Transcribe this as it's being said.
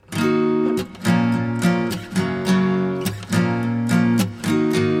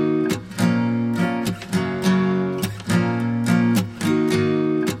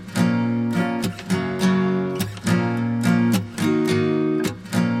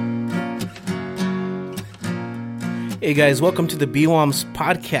Hey guys, welcome to the BWOMS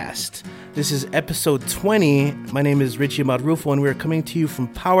podcast. This is episode 20. My name is Richie Madrufo, and we're coming to you from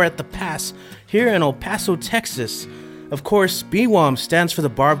Power at the Pass here in El Paso, Texas. Of course, BWOMS stands for the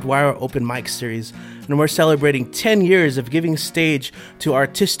Barbed Wire Open Mic Series, and we're celebrating 10 years of giving stage to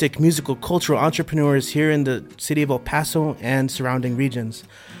artistic, musical, cultural entrepreneurs here in the city of El Paso and surrounding regions.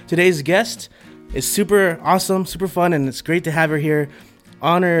 Today's guest is super awesome, super fun, and it's great to have her here.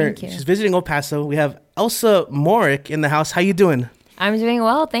 She's visiting El Paso. We have Elsa Moreck in the house. How you doing? I'm doing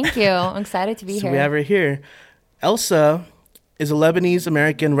well, thank you. I'm excited to be here. So we have her here. Elsa is a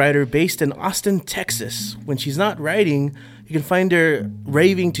Lebanese-American writer based in Austin, Texas. When she's not writing, you can find her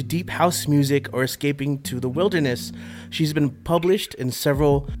raving to deep house music or escaping to the wilderness. She's been published in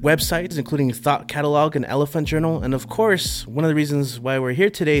several websites, including Thought Catalog and Elephant Journal. And of course, one of the reasons why we're here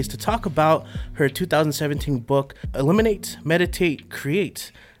today is to talk about her 2017 book, Eliminate, Meditate,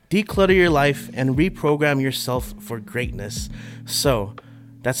 Create. Declutter your life and reprogram yourself for greatness. So,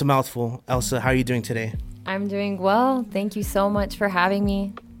 that's a mouthful. Elsa, how are you doing today? I'm doing well. Thank you so much for having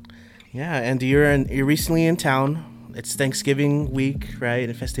me. Yeah, and you're recently in town. It's Thanksgiving week, right?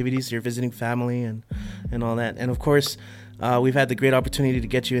 And festivities. You're visiting family and all that. And of course, we've had the great opportunity to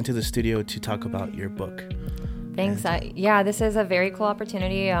get you into the studio to talk about your book. Thanks. This is a very cool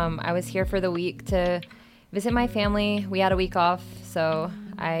opportunity. I was here for the week to visit my family. We had a week off, so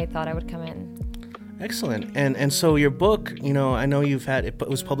I thought I would come in. Excellent. And so your book, I know it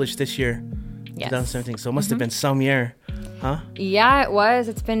was published this year, yes. 2017. So it must have been some year, huh? Yeah, it was.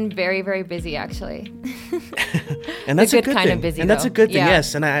 It's been very, very busy, actually. And that's a good kind thing. of busy, and that's a good thing, yeah.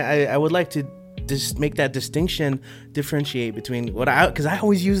 Yes. And I would like to just make that distinction, differentiate between because I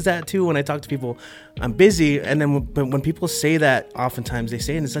always use that too when I talk to people. I'm busy, and then when people say that, oftentimes they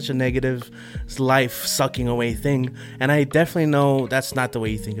say it in such a negative, life sucking away thing. And I definitely know that's not the way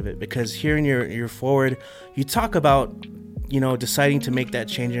you think of it, because here in your forward, you talk about deciding to make that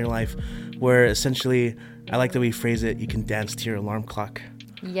change in your life, where essentially, I like the way you phrase it, you can dance to your alarm clock.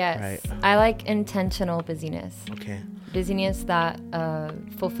 Yes. Right. I like intentional busyness. Okay. Busyness that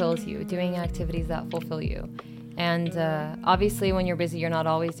fulfills you, doing activities that fulfill you. And obviously when you're busy, you're not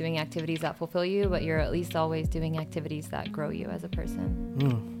always doing activities that fulfill you, but you're at least always doing activities that grow you as a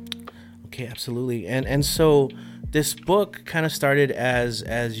person. Okay, absolutely. And so this book kind of started as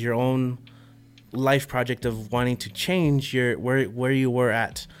your own life project of wanting to change where you were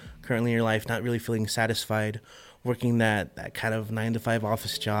at currently in your life, not really feeling satisfied, working that kind of 9-to-5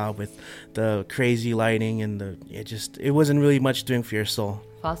 office job with the crazy lighting and it wasn't really much doing for your soul.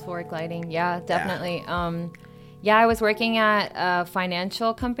 Phosphoric lighting, yeah, definitely. Yeah. I was working at a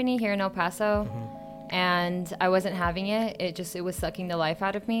financial company here in El Paso, and I wasn't having it. It was sucking the life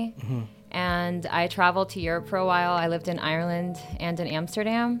out of me. And I traveled to Europe for a while. I lived in Ireland and in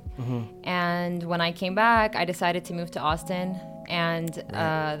Amsterdam. And when I came back, I decided to move to Austin. And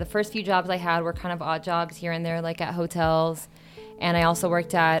the first few jobs I had were kind of odd jobs here and there, like at hotels. And I also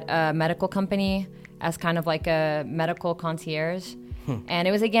worked at a medical company as kind of like a medical concierge. And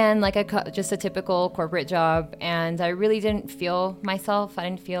it was, again, like just a typical corporate job. And I really didn't feel myself. I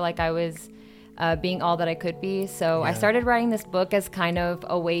didn't feel like I was being all that I could be. So I started writing this book as kind of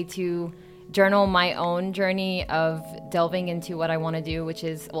a way to journal my own journey of delving into what I want to do, which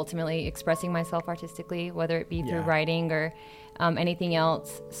is ultimately expressing myself artistically, whether it be through writing or anything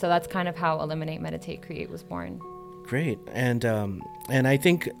else. So that's kind of how Eliminate, Meditate, Create was born. Great. And I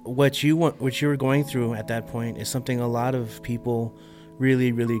think what you were going through at that point is something a lot of people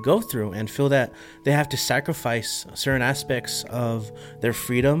really, really go through, and feel that they have to sacrifice certain aspects of their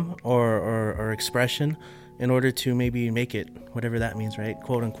freedom or expression in order to maybe make it, whatever that means, right?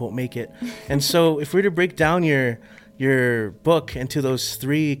 Quote unquote, make it. And so if we were to break down your book into those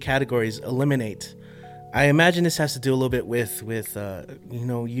three categories, eliminate, I imagine this has to do a little bit with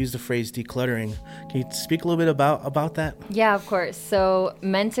use the phrase decluttering. Can you speak a little bit about that? Yeah, of course. So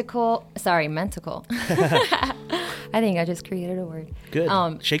mentical. I think I just created a word.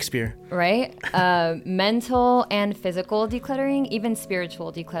 Good. Shakespeare. Right? Mental and physical decluttering, even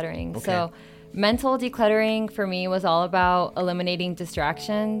spiritual decluttering. Okay. So mental decluttering for me was all about eliminating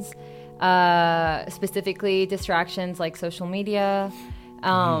distractions, specifically distractions like social media,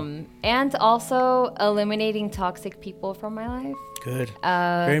 and also eliminating toxic people from my life. Good.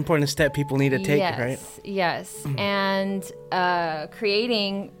 Very important step people need to take, right? Yes. And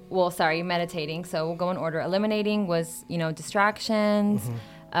meditating. So we'll go in order. Eliminating was, distractions,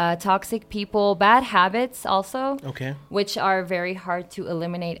 toxic people, bad habits also. Okay. Which are very hard to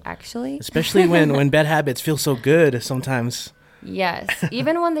eliminate, actually. Especially when bad habits feel so good sometimes. Yes.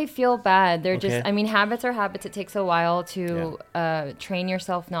 Even when they feel bad, they're just, habits are habits. It takes a while to train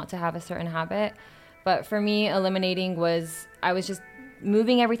yourself not to have a certain habit. But for me, eliminating was, I was just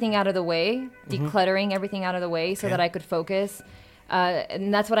moving everything out of the way, decluttering everything out of the way so that I could focus.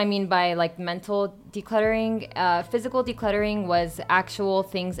 And that's what I mean by like mental decluttering. Physical decluttering was actual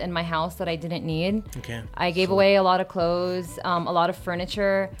things in my house that I didn't need. Okay. I gave away a lot of clothes, a lot of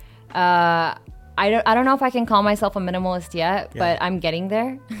furniture. I don't know if I can call myself a minimalist yet, but I'm getting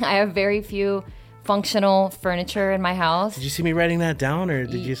there. I have very few functional furniture in my house. Did you see me writing that down, or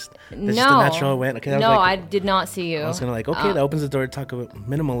did you just no, just the natural way? Okay, I did not see you. I was gonna like, okay, that opens the door to talk about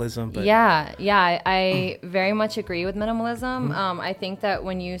minimalism. But I very much agree with minimalism. I think that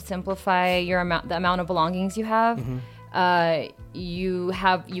when you simplify the amount of belongings you have, you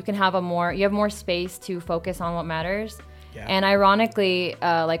have more space to focus on what matters. Yeah. And ironically,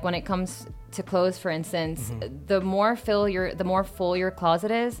 like when it comes to clothes, for instance, the more full your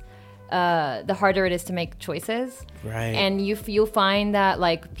closet is, the harder it is to make choices. Right. And you'll find that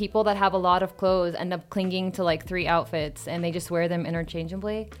like people that have a lot of clothes end up clinging to like 3 outfits and they just wear them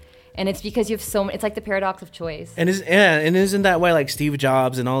interchangeably. And it's because you have so many, it's like the paradox of choice. And isn't that why like Steve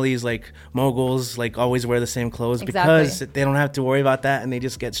Jobs and all these like moguls like always wear the same clothes? Exactly. Because they don't have to worry about that and they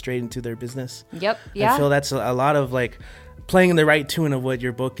just get straight into their business. Yep. Yeah. I feel that's a lot of like playing the right tune of what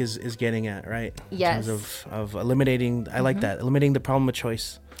your book is getting at, right? Yes. In terms of eliminating, I like that, eliminating the problem of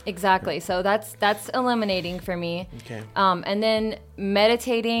choice. Exactly. So that's eliminating for me. Okay. And then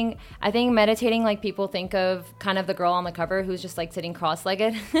meditating. I think meditating, like people think of kind of the girl on the cover who's just like sitting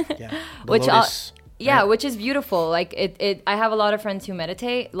cross-legged. Yeah. Which is beautiful. Like I have a lot of friends who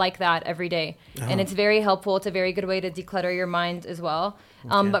meditate like that every day, and it's very helpful. It's a very good way to declutter your mind as well.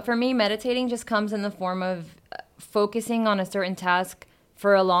 But for me, meditating just comes in the form of focusing on a certain task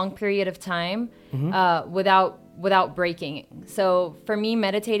for a long period of time, without breaking. So for me,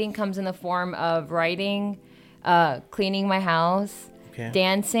 meditating comes in the form of writing, cleaning my house,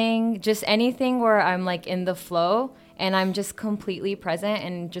 dancing, just anything where I'm like in the flow and I'm just completely present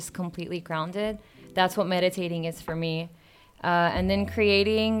and just completely grounded. That's what meditating is for me. And then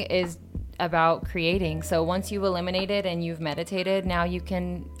creating is about creating. So once you've eliminated and you've meditated, now you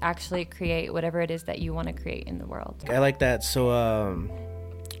can actually create whatever it is that you want to create in the world. I like that. So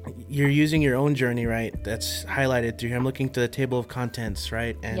you're using your own journey, right? That's highlighted through here. I'm looking to the table of contents,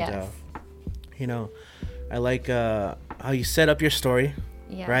 right? And yes. I like how you set up your story,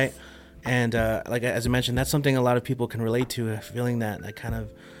 yes. right? And like as I mentioned, that's something a lot of people can relate to, feeling that like kind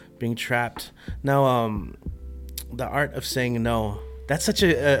of being trapped. Now, the art of saying no. That's such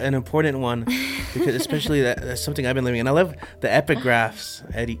an important one, because especially that's something I've been living. And I love the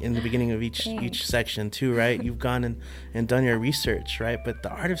epigraphs in the beginning of each section too, right? You've gone and done your research, right? But the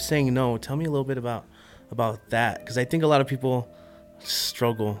art of saying no, tell me a little bit about that, because I think a lot of people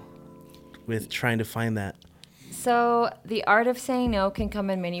struggle with trying to find that. So the art of saying no can come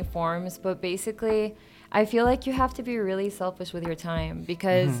in many forms, but basically I feel like you have to be really selfish with your time,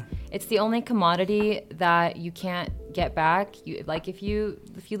 because it's the only commodity that you can't get back. If you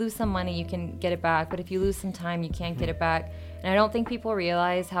lose some money, you can get it back, but if you lose some time, you can't get it back. And I don't think people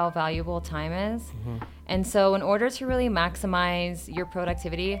realize how valuable time is. And so in order to really maximize your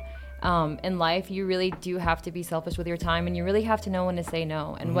productivity in life, you really do have to be selfish with your time, and you really have to know when to say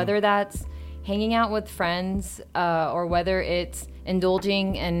no. And whether that's hanging out with friends, or whether it's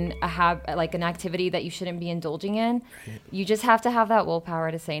indulging in an activity that you shouldn't be indulging in, you just have to have that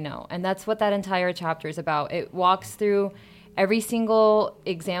willpower to say no. And that's what that entire chapter is about. It walks through every single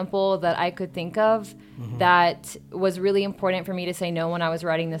example that I could think of that was really important for me to say no when I was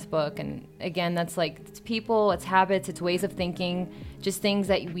writing this book. And again, that's like, it's people, it's habits, it's ways of thinking, just things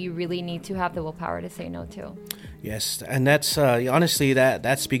that we really need to have the willpower to say no to. Yes, and that's honestly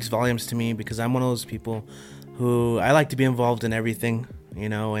that speaks volumes to me, because I'm one of those people who I like to be involved in everything,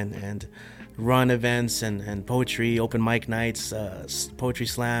 and run events and poetry, open mic nights, poetry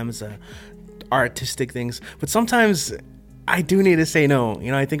slams, artistic things. But sometimes I do need to say no.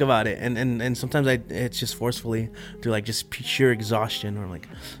 I think about it, and sometimes it's just forcefully through like just pure exhaustion, or like.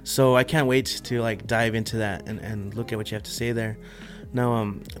 So I can't wait to like dive into that and look at what you have to say there.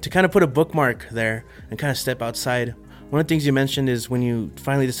 Now, to kind of put a bookmark there and kind of step outside, one of the things you mentioned is when you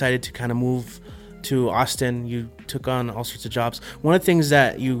finally decided to kind of move to Austin, you took on all sorts of jobs. One of the things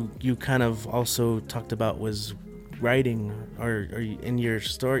that you kind of also talked about was writing, or in your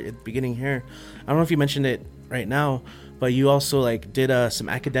story at the beginning here. I don't know if you mentioned it right now, but you also like did some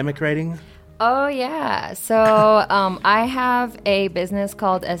academic writing. Oh, yeah. So I have a business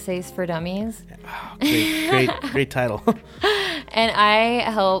called Essays for Dummies. Oh, great title. And I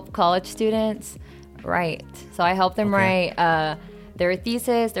help college students write. So I help them write their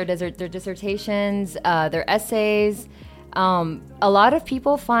thesis, their dissertations, their essays. A lot of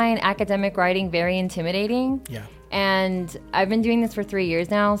people find academic writing very intimidating. Yeah. And I've been doing this for 3 years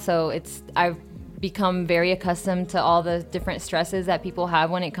now, so I've become very accustomed to all the different stresses that people have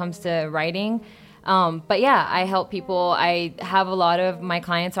when it comes to writing. But yeah, I help people. I have a lot of my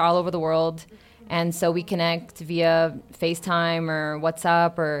clients are all over the world, and so we connect via FaceTime or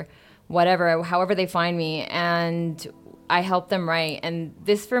WhatsApp or whatever, however they find me, and I help them write. And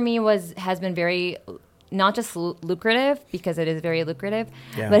this for me has been very, not just lucrative, because it is very lucrative,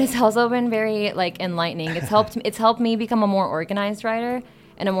 but it's also been very like enlightening. It's helped me become a more organized writer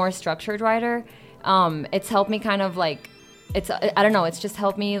and a more structured writer. It's helped me kind of like, I don't know, it's just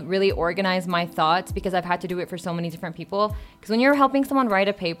helped me really organize my thoughts, because I've had to do it for so many different people. Because when you're helping someone write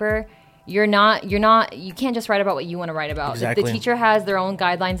a paper, you can't just write about what you want to write about. Exactly. The teacher has their own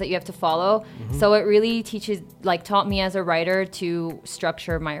guidelines that you have to follow. So it really taught me as a writer to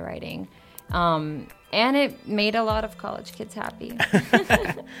structure my writing. And it made a lot of college kids happy.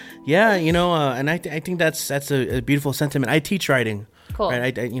 Yeah, and I think that's a beautiful sentiment. I teach writing. Cool.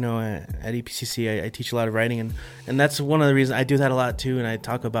 Right? At EPCC, I teach a lot of writing, and that's one of the reasons I do that a lot too. And I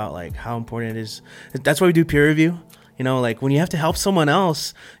talk about like how important it is. That's why we do peer review. Like when you have to help someone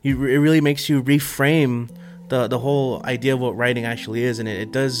else, it really makes you reframe the whole idea of what writing actually is, and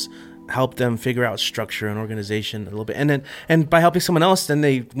it does help them figure out structure and organization a little bit. And by helping someone else, then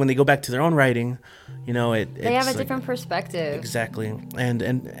when they go back to their own writing, they have a different perspective. Exactly. And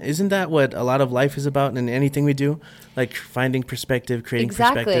isn't that what a lot of life is about in anything we do? Like finding perspective, creating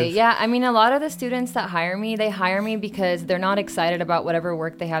perspective. Exactly. Yeah. I mean, a lot of the students that hire me, they hire me because they're not excited about whatever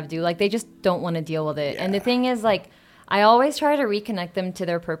work they have to do. Like they just don't want to deal with it. Yeah. And the thing is, like, I always try to reconnect them to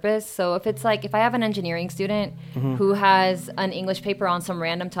their purpose. So if I have an engineering student who has an English paper on some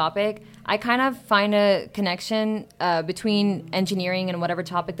random topic, I kind of find a connection between engineering and whatever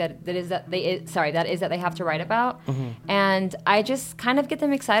topic that they have to write about. And I just kind of get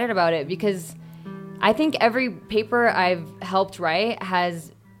them excited about it, because I think every paper I've helped write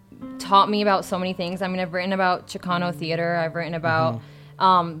has taught me about so many things. I mean, I've written about Chicano theater. I've written about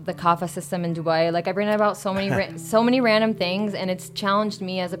the Kafa system in Dubai. Like I've written about so many random things, and it's challenged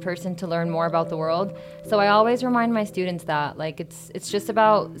me as a person to learn more about the world. So I always remind my students that like it's just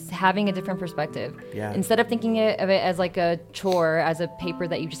about having a different perspective. Yeah. Instead of thinking of it as like a chore, as a paper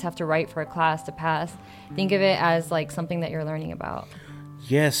that you just have to write for a class to pass, think of it as like something that you're learning about.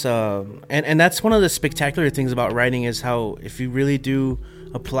 Yes, and that's one of the spectacular things about writing, is how if you really do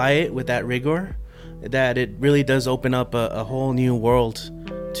apply it with that rigor, that it really does open up a whole new world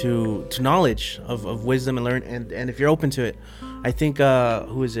to knowledge of wisdom and learn. And if you're open to it, I think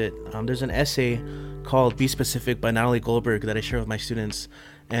who is it? There's an essay called "Be Specific" by Natalie Goldberg that I share with my students.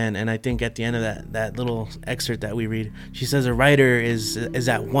 And I think at the end of that little excerpt that we read, she says a writer is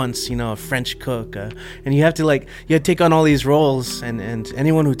at once, a French cook, and you have to take on all these roles, and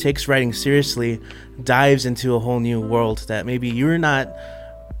anyone who takes writing seriously dives into a whole new world that maybe you're not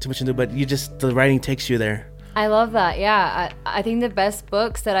too much into, but the writing takes you there. I love that. Yeah, I think the best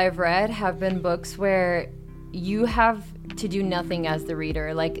books that I've read have been books where you have to do nothing as the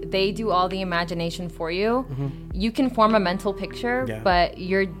reader. Like they do all the imagination for you. You can form a mental picture, but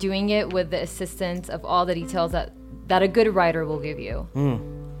you're doing it with the assistance of all the details that a good writer will give you.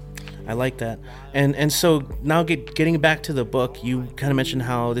 I like that. And so now getting back to the book, you kind of mentioned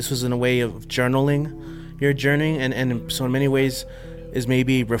how this was in a way of journaling your journey, and so in many ways is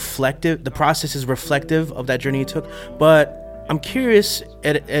maybe reflective. The process is reflective of that journey you took. But I'm curious,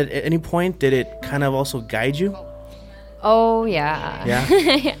 at any point, did it kind of also guide you? Oh, yeah.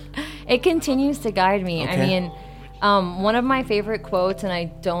 Yeah? It continues to guide me. Okay. I mean, one of my favorite quotes, and I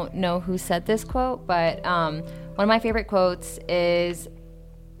don't know who said this quote, but one of my favorite quotes is,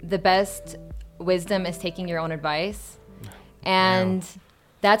 "The best wisdom is taking your own advice." And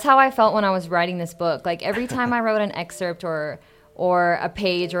that's how I felt when I was writing this book. Like every time I wrote an excerpt or a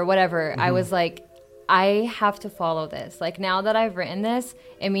page or whatever, I was like, I have to follow this. Like now that I've written this,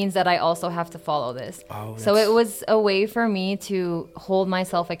 it means that I also have to follow this. So it was a way for me to hold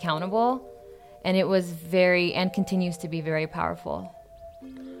myself accountable, and it was and continues to be very powerful.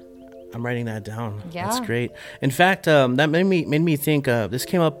 I'm writing that down. Yeah. That's great. In fact, that made me think, this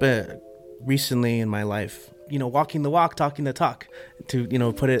came up recently in my life, walking the walk, talking the talk, to,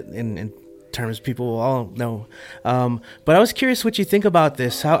 put it in terms people will all know. But I was curious what you think about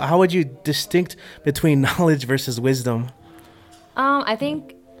this. How would you distinct between knowledge versus wisdom? I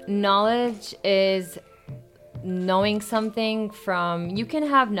think knowledge is knowing something from, you can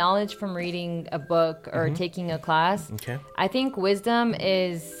have knowledge from reading a book or taking a class. Okay. I think wisdom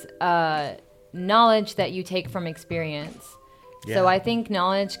is knowledge that you take from experience. Yeah. So I think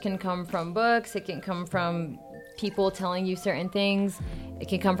knowledge can come from books, it can come from people telling you certain things. It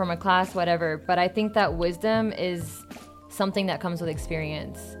can come from a class, whatever. But I think that wisdom is something that comes with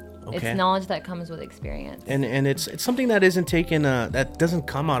experience. Okay. It's knowledge that comes with experience. And it's something that isn't taken, that doesn't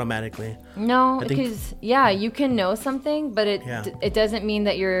come automatically. No, because you can know something, but it doesn't mean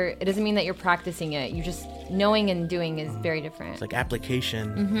that you're practicing it. You just knowing and doing is very different. It's like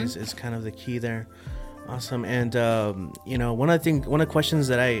application is kind of the key there. Awesome. And one of the questions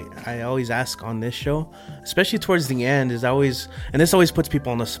that I always ask on this show, especially towards the end, is and this always puts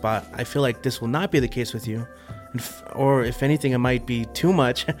people on the spot. I feel like this will not be the case with you. Or if anything, it might be too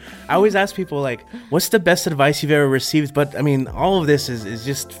much. I always ask people, like, what's the best advice you've ever received? But I mean, all of this is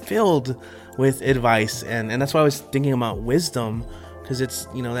just filled with advice. And that's why I was thinking about wisdom, because it's,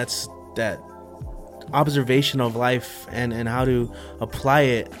 that's that observation of life and how to apply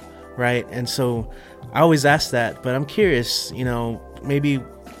it. Right. And so I always ask that, but I'm curious, maybe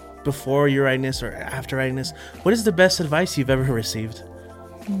before you're writing this or after writing this, what is the best advice you've ever received?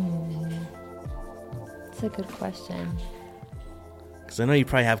 That's a good question. Because I know you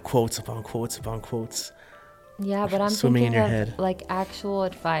probably have quotes upon quotes upon quotes. Yeah, but I'm swimming thinking in your of head. Like actual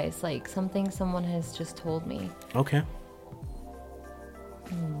advice, like something someone has just told me. Okay.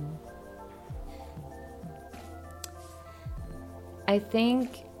 I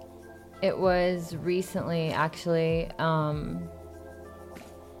think it was recently, actually. It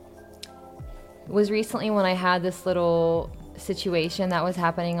was recently when I had this little situation that was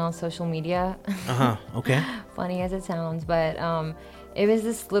happening on social media. Okay. Funny as it sounds, but it was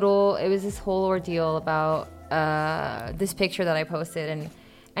this whole ordeal about this picture that I posted, and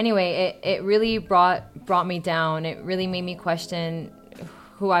anyway, it really brought me down. It really made me question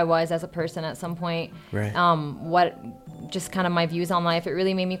who I was as a person at some point. Right. What just kind of my views on life. It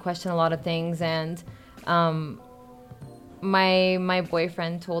really made me question a lot of things, and my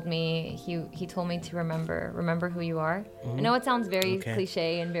boyfriend told me, he told me to remember who you are. I know it sounds very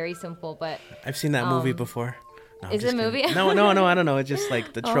cliche and very simple, but I've seen that movie before. No, is it a movie? No, I don't know. It's just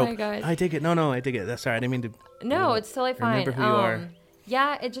like the trope. Oh my gosh. I dig it. No, I dig it. Sorry, I didn't mean to. No, it's totally fine. Remember who you are.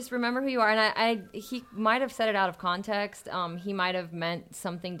 Yeah, it just remember who you are. And he might have said it out of context. He might have meant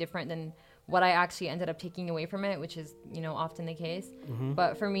something different than what I actually ended up taking away from it, which is, often the case.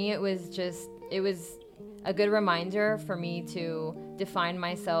 But for me, it was a good reminder for me to define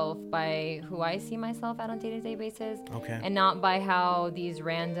myself by who I see myself at on a day-to-day basis. Okay. And not by how these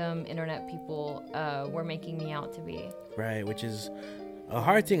random internet people were making me out to be. Right, which is a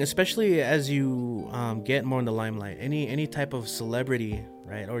hard thing, especially as you get more in the limelight. Any type of celebrity,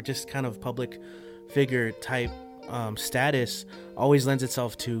 right, or just kind of public figure type status always lends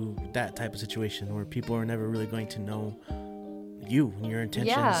itself to that type of situation where people are never really going to know you and your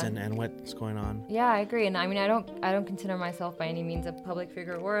intentions and what's going on. Yeah, I agree. And I mean, I don't consider myself by any means a public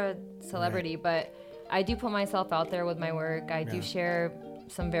figure or a celebrity, but I do put myself out there with my work. I do share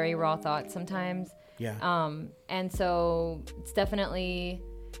some very raw thoughts sometimes. Yeah. And so it's definitely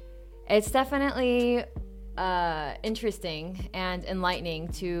interesting and enlightening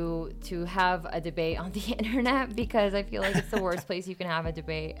to have a debate on the internet, because I feel like it's the worst place you can have a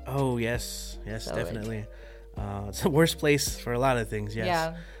debate. Oh yes, so definitely. It's the worst place for a lot of things.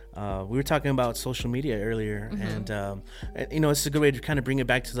 Yes. Yeah. We were talking about social media earlier, and it's a good way to kind of bring it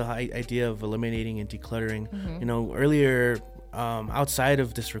back to the idea of eliminating and decluttering. Earlier, outside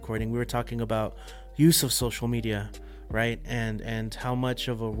of this recording, we were talking about use of social media, right? And how much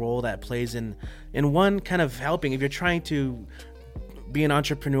of a role that plays in one kind of helping, if you're trying to be an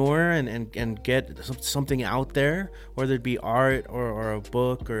entrepreneur and get something out there, whether it be art or a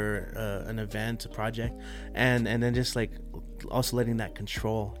book or an event, a project, and then just like also letting that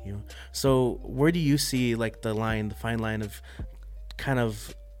control you. So where do you see like the fine line of kind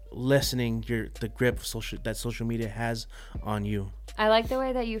of lessening the grip that social media has on you? I like the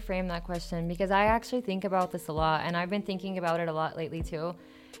way that you frame that question, because I actually think about this a lot, and I've been thinking about it a lot lately too.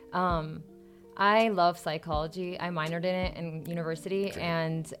 I love psychology. I minored in it in university,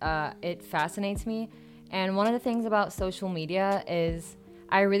 and it fascinates me. And one of the things about social media is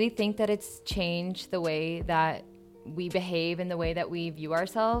I really think that it's changed the way that we behave and the way that we view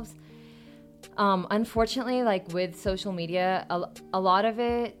ourselves. Unfortunately, like with social media, a lot of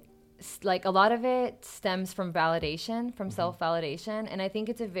it stems from validation, from self-validation, and I think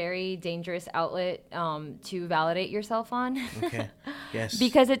it's a very dangerous outlet to validate yourself on. Okay. Yes.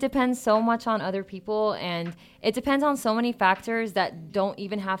 Because it depends so much on other people, and it depends on so many factors that don't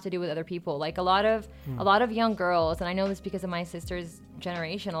even have to do with other people. Like a lot of young girls, and I know this because of my sister's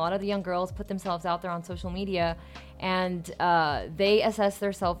generation, a lot of the young girls put themselves out there on social media, and they assess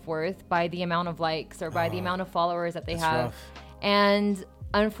their self-worth by the amount of likes or by the amount of followers that they have. Rough. And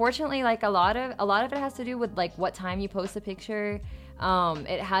unfortunately, like a lot of it has to do with like what time you post a picture.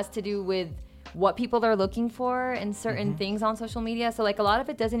 It has to do with what people are looking for in certain things on social media. So like a lot of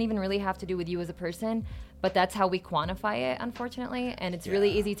it doesn't even really have to do with you as a person, but that's how we quantify it, unfortunately. And it's really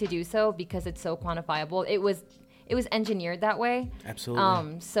easy to do so because it's so quantifiable. It was engineered that way.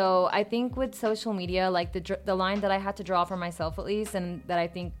 Absolutely. So I think with social media, like the line that I had to draw for myself at least, and that I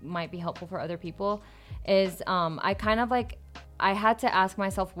think might be helpful for other people, is I kind of like, I had to ask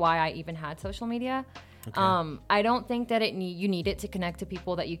myself why I even had social media. Okay. I don't think that you need it to connect to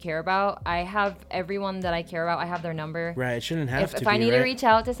people that you care about. I have everyone that I care about. I have their number. Right. It shouldn't have to be. If I need to reach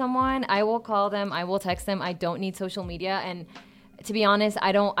out to someone, I will call them. I will text them. I don't need social media. And to be honest,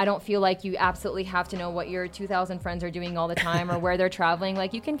 I don't feel like you absolutely have to know what your 2,000 friends are doing all the time or where they're traveling.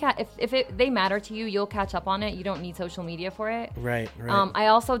 Like you can if they matter to you, you'll catch up on it. You don't need social media for it. Right. I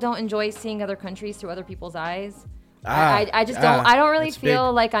also don't enjoy seeing other countries through other people's eyes. I just don't. I don't really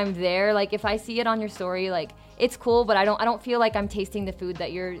feel like I'm there. Like if I see it on your story, like it's cool, but I don't feel like I'm tasting the food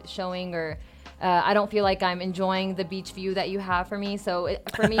that you're showing, or I don't feel like I'm enjoying the beach view that you have for me. So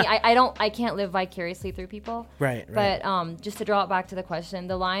for me, I can't live vicariously through people. Right. But just to draw it back to the question,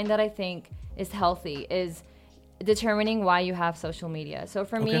 the line that I think is healthy is determining why you have social media. So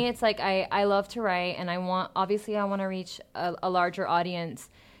for me, it's like I love to write, and I want to reach a larger audience.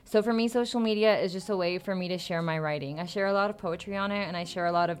 So for me, social media is just a way for me to share my writing. I share a lot of poetry on it, and I share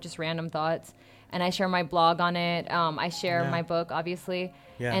a lot of just random thoughts, and I share my blog on it. I share my book, obviously.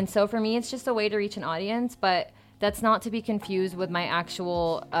 Yeah. And so for me, it's just a way to reach an audience, but that's not to be confused with my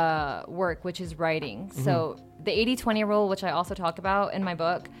actual work, which is writing. Mm-hmm. So the 80-20 rule, which I also talk about in my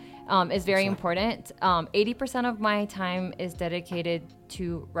book, is very important. 80% of my time is dedicated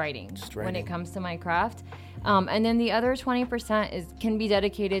to writing when it comes to my craft. And then the other 20% can be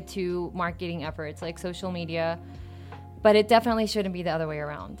dedicated to marketing efforts like social media, but it definitely shouldn't be the other way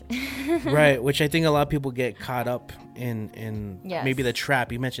around. Right, which I think a lot of people get caught up in maybe the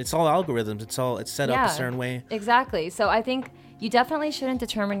trap. You mentioned it's all algorithms. It's set up a certain way. Exactly. So I think you definitely shouldn't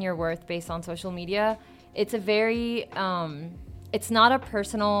determine your worth based on social media. It's a very it's not a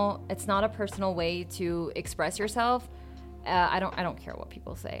personal way to express yourself. I don't care what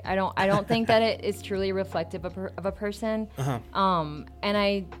people say. I don't think that it is truly reflective of a person. And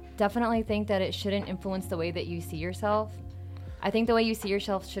I definitely think that it shouldn't influence the way that you see yourself. I think the way you see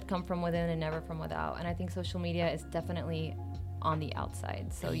yourself should come from within and never from without. And I think social media is definitely on the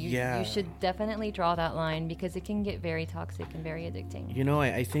outside. So you should definitely draw that line because it can get very toxic and very addicting. You know,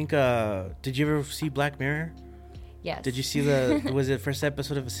 I think did you ever see Black Mirror? Yes. Did you see was it first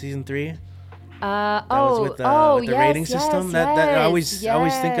episode of season 3? With the rating system. That I always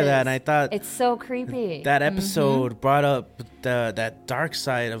think of that, and I thought it's so creepy. That episode brought up that dark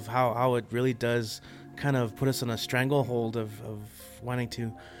side of how it really does kind of put us on a stranglehold of wanting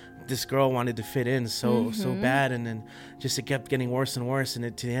to. This girl wanted to fit in so bad, and then just it kept getting worse and worse,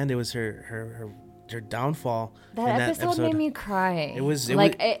 and to the end it was her downfall. That episode made me cry. It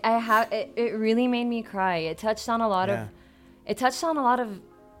really made me cry. It touched on a lot of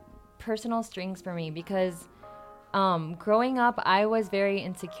personal strings for me because growing up I was very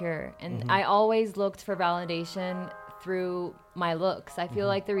insecure, and I always looked for validation through my looks. I feel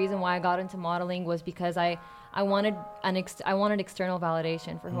like the reason why I got into modeling was because I wanted external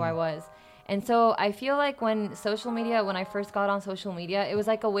validation for who I was. And so I feel like when I first got on social media, it was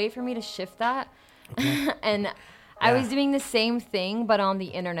like a way for me to shift that. And I was doing the same thing but on the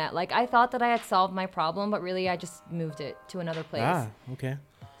internet. Like I thought that I had solved my problem, but really I just moved it to another place.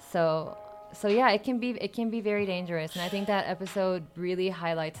 So yeah, it can be very dangerous, and I think that episode really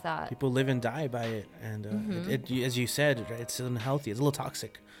highlights that. People live and die by it, and it, as you said, it's unhealthy. It's a little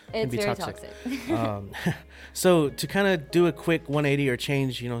toxic. It's very toxic. So to kind of do a quick 180 or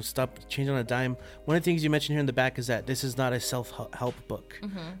change on a dime. One of the things you mentioned here in the back is that this is not a self-help book.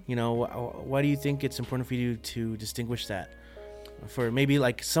 Why do you think it's important for you to distinguish that? For maybe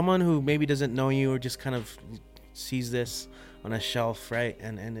like someone who maybe doesn't know you or just kind of sees this on a shelf, right?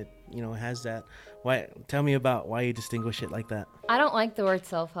 And it has that. Why? Tell me about why you distinguish it like that. I don't like the word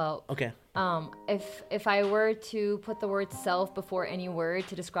self-help. Okay. If I were to put the word self before any word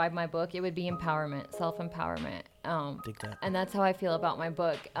to describe my book, it would be empowerment, self-empowerment. Dig that. And that's how I feel about my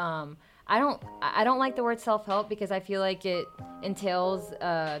book. I don't like the word self-help because I feel like it entails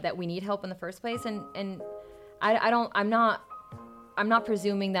that we need help in the first place, and I'm not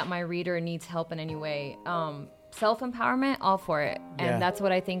presuming that my reader needs help in any way. Self-empowerment, all for it. And that's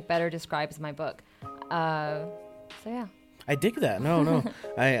what I think better describes my book. So yeah. I dig that. No.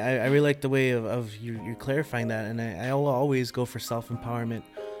 I really like the way of you clarifying that. And I will always go for self-empowerment,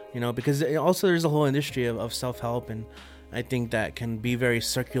 because also there's a whole industry of self-help and I think that can be very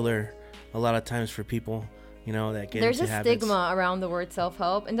circular a lot of times for people, you know, that get There's into a habits. stigma around the word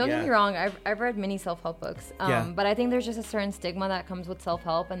self-help, and don't get me wrong, I've read many self-help books, but I think there's just a certain stigma that comes with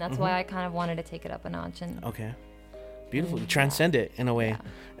self-help, and that's why I kind of wanted to take it up a notch. And okay, beautiful. Transcend it in a way.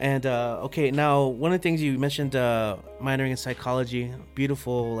 And okay, now one of the things you mentioned, minoring in psychology,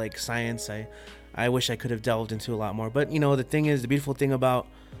 beautiful, like science. I wish I could have delved into a lot more, but you know, the thing is, the beautiful thing about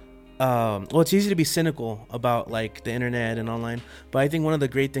well, it's easy to be cynical about like the internet and online, but I think one of the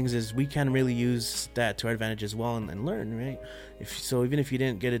great things is we can really use that to our advantage as well, and learn, right? Even if you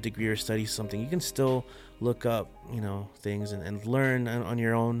didn't get a degree or study something, you can still look up, you know, things and learn on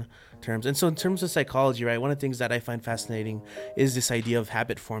your own terms. And so in terms of psychology, right, one of the things that I find fascinating is this idea of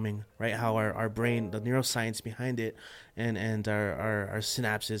habit forming, right? How our brain, the neuroscience behind it, and our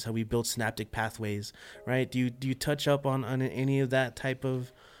synapses, how we build synaptic pathways, right? Do you touch up on any of that type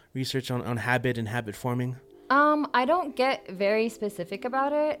of research on habit and habit forming? I don't get very specific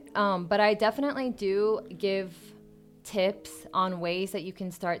about it, but I definitely do give tips on ways that you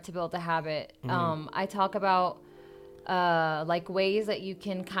can start to build a habit. I talk about like ways that you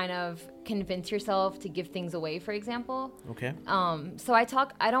can kind of convince yourself to give things away, for example. Okay. So I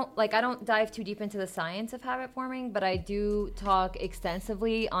don't dive too deep into the science of habit forming, but I do talk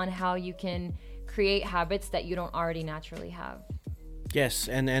extensively on how you can create habits that you don't already naturally have. Yes,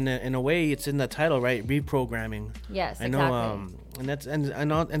 and in a way, it's in the title, right? Reprogramming. Yes, I know, exactly.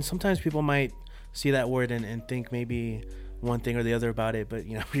 and sometimes people might see that word and think maybe one thing or the other about it, but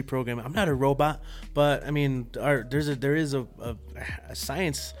you know, reprogramming. I'm not a robot, but I mean, there is a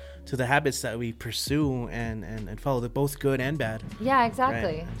science to the habits that we pursue and follow. They're both good and bad. Yeah,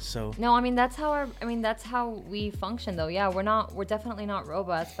 exactly. Right? So no, I mean that's how we function, though. Yeah, we're definitely not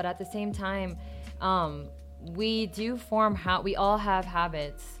robots, but at the same time, we do we all have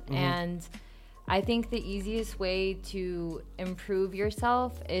habits, and I think the easiest way to improve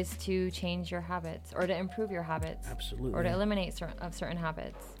yourself is to change your habits, or to improve your habits. Absolutely. Or to eliminate certain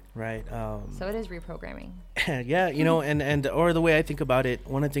habits. Right. So it is reprogramming. Yeah, you know, and or the way I think about it,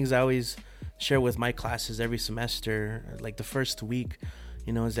 one of the things I always share with my classes every semester, like the first week,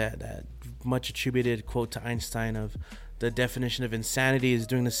 you know, is that much attributed quote to Einstein of the definition of insanity is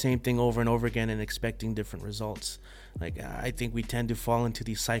doing the same thing over and over again and expecting different results. Like, I think we tend to fall into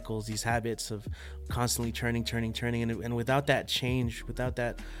these cycles, these habits of constantly turning, and without that change, without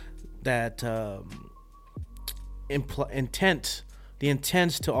that intent, the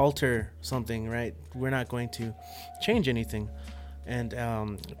intent to alter something, right, we're not going to change anything. And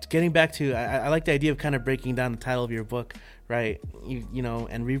getting back to, I like the idea of kind of breaking down the title of your book, right? You know,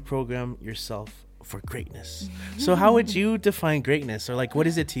 and reprogram yourself for greatness. So how would you define greatness, or like, what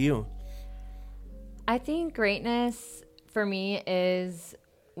is it to you? I think greatness for me is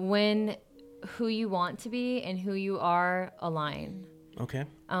when who you want to be and who you are align. Okay.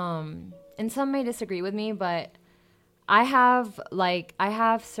 And some may disagree with me, but I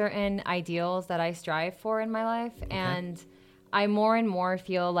have certain ideals that I strive for in my life, okay, and I more and more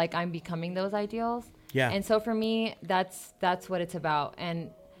feel like I'm becoming those ideals. Yeah. And so for me, that's what it's about.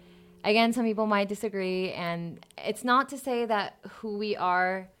 And again, some people might disagree, and it's not to say that who we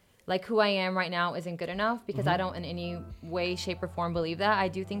are, like who I am right now, isn't good enough, because I don't in any way, shape, or form believe that. I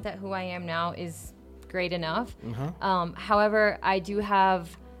do think that who I am now is great enough. However, I do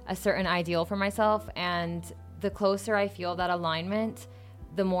have a certain ideal for myself, and the closer I feel that alignment,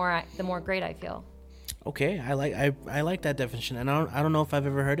 the more great I feel. Okay, I like that definition, and I don't know if I've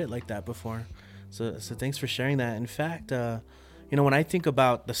ever heard it like that before. So thanks for sharing that. In fact, you know, when I think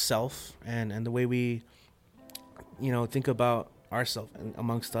about the self and the way we, you know, think about ourselves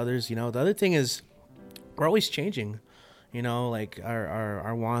amongst others, you know, the other thing is we're always changing, you know, like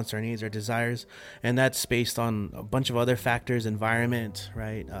our wants, our needs, our desires, and that's based on a bunch of other factors, environment,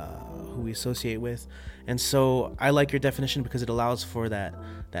 right, who we associate with. And so I like your definition because it allows for that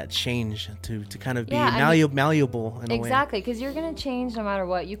change to kind of be malleable in a way. Exactly, because you're going to change no matter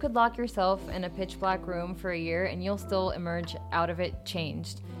what. You could lock yourself in a pitch black room for a year and you'll still emerge out of it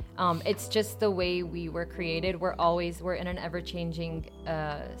changed. It's just the way we were created. We're in an ever-changing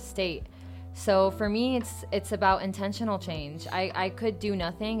state. So for me, it's about intentional change. I could do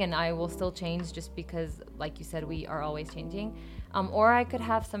nothing and I will still change just because, like you said, we are always changing. Or I could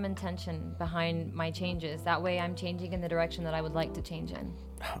have some intention behind my changes. That way I'm changing in the direction that I would like to change in.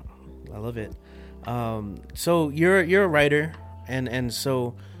 I love it. So you're a writer, and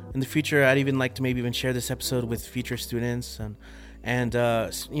so in the future, I'd even like to maybe even share this episode with future students. And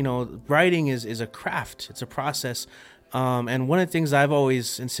you know, writing is a craft. It's a process. And one of the things I've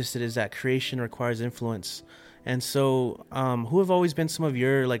always insisted is that creation requires influence. And so who have always been some of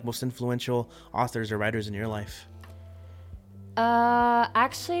your like most influential authors or writers in your life?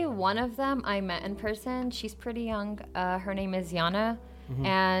 Actually, one of them I met in person. She's pretty young. Her name is Yana,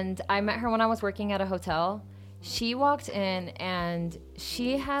 and I met her when I was working at a hotel. She walked in, and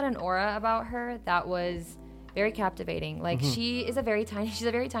she had an aura about her that was very captivating. Like, she's a very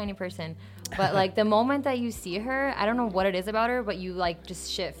tiny person. But, like, the moment that you see her, I don't know what it is about her, but you, like, just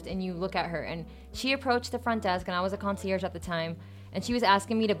shift, and you look at her. And she approached the front desk, and I was a concierge at the time, and she was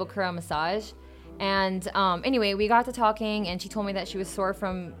asking me to book her a massage. And anyway, we got to talking, and she told me that she was sore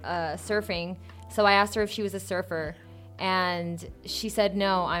from surfing. So I asked her if she was a surfer, and she said,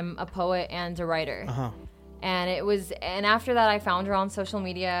 no, I'm a poet and a writer. And after that, I found her on social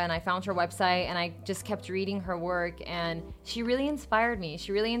media, and I found her website, and I just kept reading her work, and she really inspired me.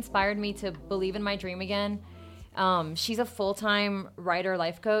 She really inspired me to believe in my dream again. She's a full-time writer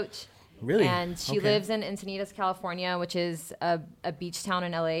life coach. Really? And she lives in Encinitas, California, which is a beach town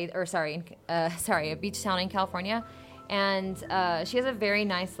in LA, a beach town in California. And she has a very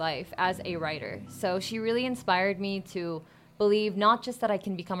nice life as a writer. So she really inspired me to believe not just that I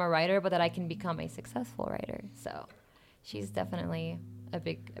can become a writer, but that I can become a successful writer. So she's definitely a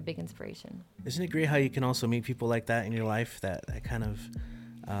big inspiration. Isn't it great how you can also meet people like that in your life that kind of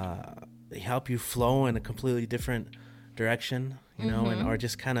help you flow in a completely different direction, you know, and or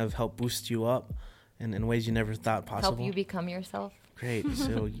just kind of help boost you up in ways you never thought possible. Help you become yourself. Great.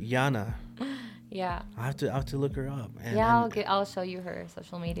 So Yana. Yeah. I have to look her up. I'll show you her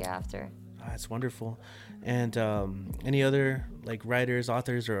social media after. That's wonderful. And any other like writers,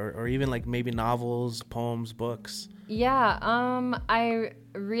 authors, or even like maybe novels, poems, books? Yeah. I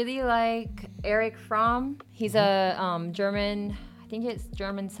really like Erich Fromm. He's a German. I think it's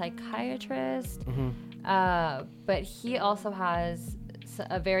German psychiatrist. But he also has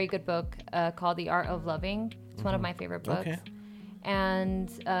a very good book called The Art of Loving. It's one of my favorite books. Okay.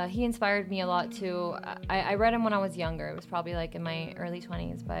 And he inspired me a lot too. I read him when I was younger. It was probably like in my early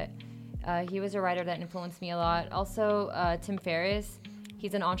 20s, but he was a writer that influenced me a lot. Also, Tim Ferriss.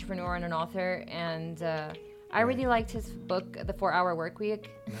 He's an entrepreneur and an author, and I really liked his book, The 4-Hour Workweek.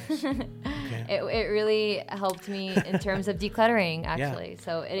 Nice. Okay. It really helped me in terms of decluttering, actually. Yeah.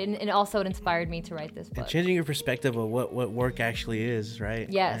 So it also inspired me to write this book. And changing your perspective of what work actually is, right?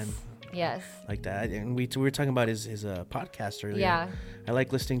 Yes. And yes. Like that. And we were talking about his podcast earlier. Yeah. I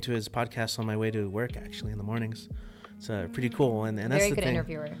like listening to his podcast on my way to work, actually, in the mornings. It's pretty cool. And that's very the good thing.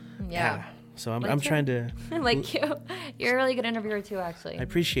 Interviewer. Yeah. So I'm trying to like you. You're a really good interviewer too, actually. I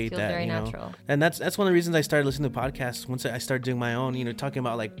appreciate that. Very natural. And that's one of the reasons I started listening to podcasts. Once I started doing my own, talking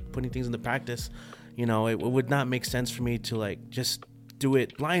about like putting things into practice, it would not make sense for me to like just do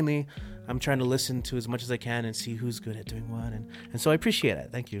it blindly. I'm trying to listen to as much as I can and see who's good at doing what. And so I appreciate it.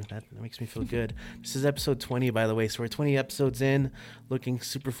 Thank you. That makes me feel good. This is episode 20, by the way. So we're 20 episodes in, looking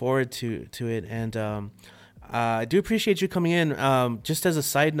super forward to it. And I do appreciate you coming in. Just as a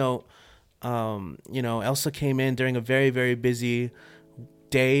side note, Elsa came in during a very, very busy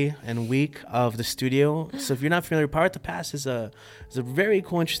day and week of the studio. So if you're not familiar, Power at the Pass is a very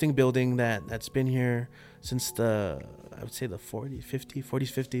cool, interesting building that's been here since I would say the 40s,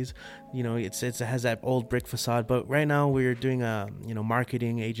 50s. It has that old brick facade. But right now we're doing a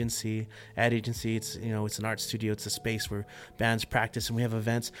marketing agency, ad agency. It's it's an art studio. It's a space where bands practice and we have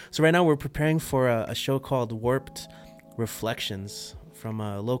events. So right now we're preparing for a show called Warped Reflections from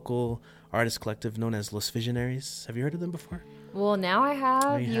a local artist collective known as Los Visionaries. Have you heard of them before? Well, now I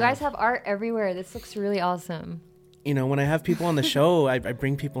have. You guys have art everywhere. This looks really awesome. When I have people on the show, I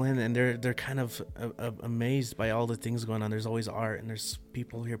bring people in and they're kind of amazed by all the things going on. There's always art and there's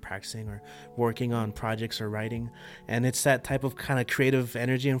people here practicing or working on projects or writing. And it's that type of kind of creative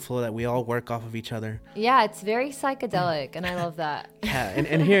energy and flow that we all work off of each other. Yeah, it's very psychedelic and I love that. Yeah,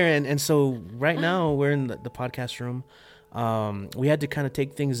 and here, and so right now we're in the podcast room. We had to kind of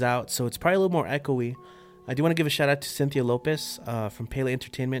take things out, so it's probably a little more echoey. I do want to give a shout out to Cynthia Lopez from Pele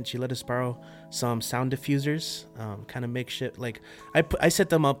Entertainment. She let us borrow some sound diffusers, kind of makeshift. Like I set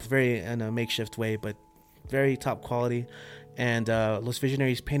them up very in a makeshift way, but very top quality. And Los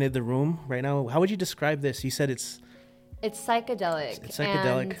Visionaries painted the room right now. How would you describe this? You said it's psychedelic. It's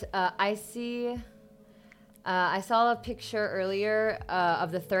psychedelic. And I saw a picture earlier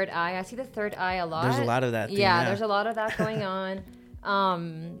of the third eye. I see the third eye a lot. There's a lot of that. Yeah, there's a lot of that going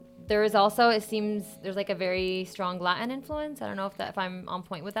on. There is also, it seems, there's like a very strong Latin influence. I don't know if I'm on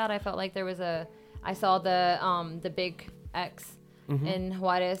point with that. I felt like there was I saw the big X in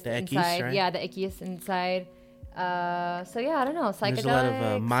Juarez the inside. X, right? Yeah, the X inside. So yeah, I don't know. Psychedelics. There's a lot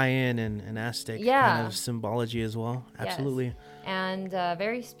of Mayan and Aztec kind of symbology as well. Absolutely. Yes. And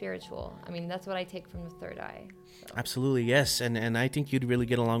very spiritual. I mean, that's what I take from the third eye. So. Absolutely, yes. And I think you'd really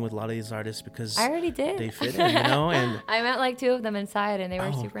get along with a lot of these artists because I already did. They fit in, you know. And I met like 2 of them inside, and they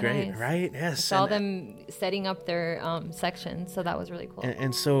were super great, nice. Right? Yes. I saw them setting up their sections, so that was really cool.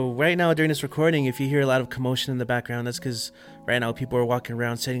 And so right now during this recording, if you hear a lot of commotion in the background, that's because right now people are walking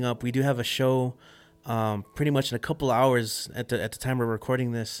around setting up. We do have a show pretty much in a couple hours at the time we're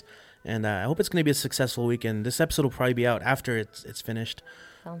recording this, and I hope it's going to be a successful weekend. This episode will probably be out after it's finished.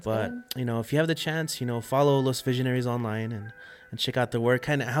 Sounds but good. You know, if you have the chance, you know, follow Los Visionaries online and check out the work.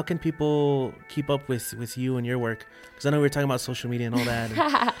 Kind of, how can people keep up with you and your work? Because I know we were talking about social media and all that.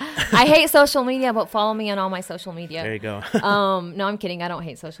 I hate social media, but follow me on all my social media. There you go. No, I'm kidding. I don't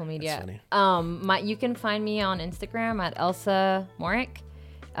hate social media. That's funny. You can find me on Instagram at Elsa Moreck.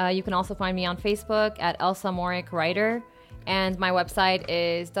 You can also find me on Facebook at Elsa Moreck Writer. And my website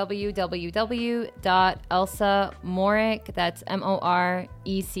is www.elsamoreck, that's MORECK.com.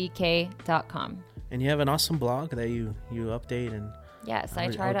 And you have an awesome blog that you update and... Yes, I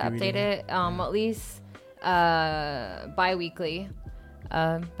try to update it at least bi-weekly.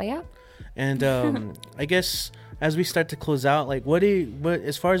 But yeah. And I guess as we start to close out, like what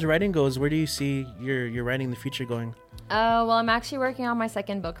as far as writing goes, where do you see your writing in the future going? Well, I'm actually working on my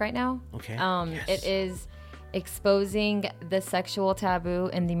second book right now. Okay. Yes. It is exposing the sexual taboo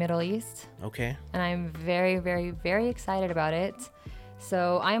in the Middle East. Okay. And I'm very, very, very excited about it.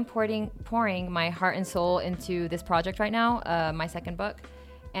 So I am pouring my heart and soul into this project right now, my second book,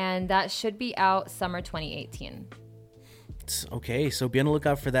 and that should be out summer 2018. Okay, so be on the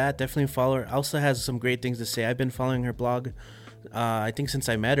lookout for that. Definitely follow her. Elsa has some great things to say. I've been following her blog, I think since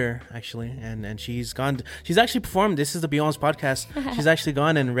I met her, actually, and she's actually performed. This is the Beyond's podcast. She's actually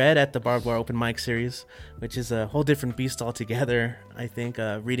gone and read at the Barbed Wire Open Mic series, which is a whole different beast altogether, I think,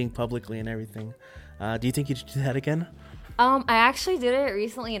 reading publicly and everything. Do you think you should do that again? I actually did it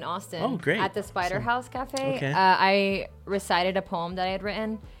recently in Austin. Oh, great. At the Spider House Cafe. Okay. I recited a poem that I had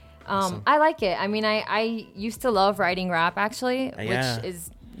written. Awesome. I like it. I mean, I used to love writing rap, actually, Yeah. which is,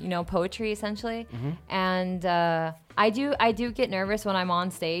 poetry, essentially. Mm-hmm. And I do get nervous when I'm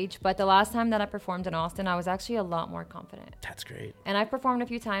on stage, but the last time that I performed in Austin, I was actually a lot more confident. That's great. And I performed a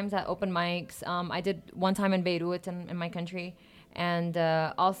few times at open mics. I did one time in Beirut in my country, and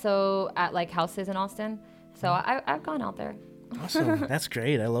also at like houses in Austin. So I've gone out there. Awesome. That's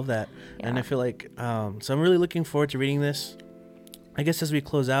great. I love that. Yeah. And I feel like, so I'm really looking forward to reading this. I guess as we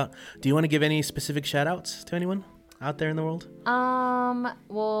close out, do you want to give any specific shout outs to anyone out there in the world?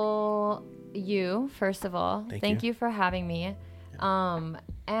 Well, you, first of all, thank you for having me.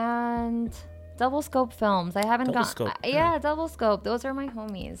 And Double Scope Films. I haven't Double gone. Scope. Yeah, Double Scope. Those are my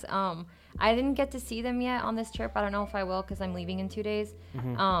homies. I didn't get to see them yet on this trip. I don't know if I will because I'm leaving in 2 days.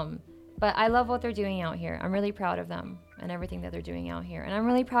 Mm-hmm. But I love what they're doing out here. I'm really proud of them and everything that they're doing out here. And I'm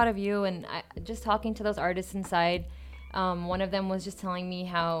really proud of you. And just talking to those artists inside, one of them was just telling me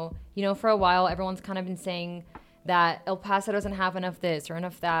how, for a while, everyone's kind of been saying that El Paso doesn't have enough this or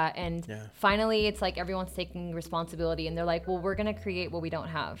enough that. And finally, it's like everyone's taking responsibility. And they're like, well, we're going to create what we don't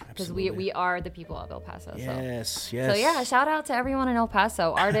have. Because we are the people of El Paso. Yes. So yeah, shout out to everyone in El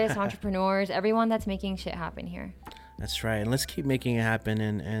Paso, artists, entrepreneurs, everyone that's making shit happen here. That's right. And let's keep making it happen.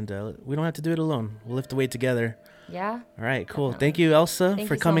 And we don't have to do it alone. We'll lift the weight together. Yeah. All right, cool. Definitely. Thank you, Elsa,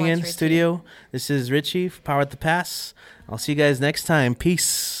 for coming in Richie. studio. This is Richie for Power at the Pass. I'll see you guys next time.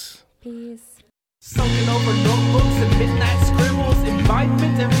 Peace. Soaking over notebooks and midnight scribbles,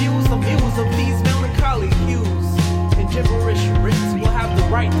 environment and views of these melancholy hues. And gibberish writs will have the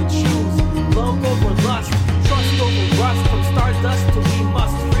right to choose. Love over lust, trust over rust, from stardust to we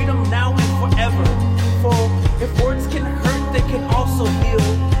must. Freedom now and forever. For if words can hurt, they can also heal.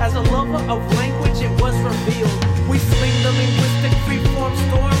 As a lover of language, it was revealed. We swing the linguistic freeform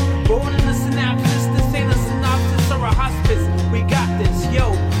storm. Born in the synapses, this ain't a synopsis or a hospice. We got this,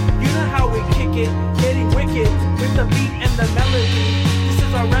 yo. You know how we kick it, getting wicked with the beat and the melody. This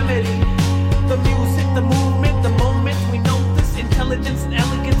is our remedy. The music, the movement, the moment. We know this intelligence and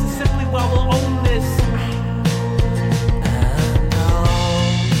elegance is simply why we'll own this. And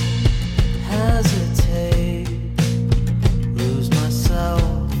I'll hesitate, lose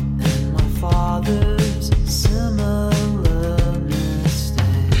myself in my father's similar mistakes.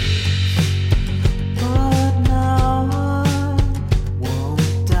 But now I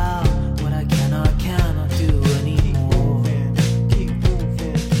won't doubt what I cannot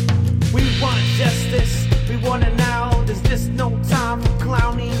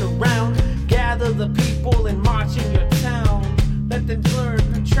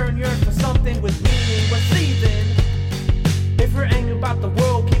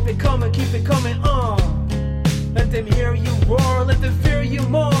them hear you roar, let them fear you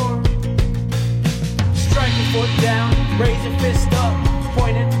more. Strike your foot down, raise your fist up.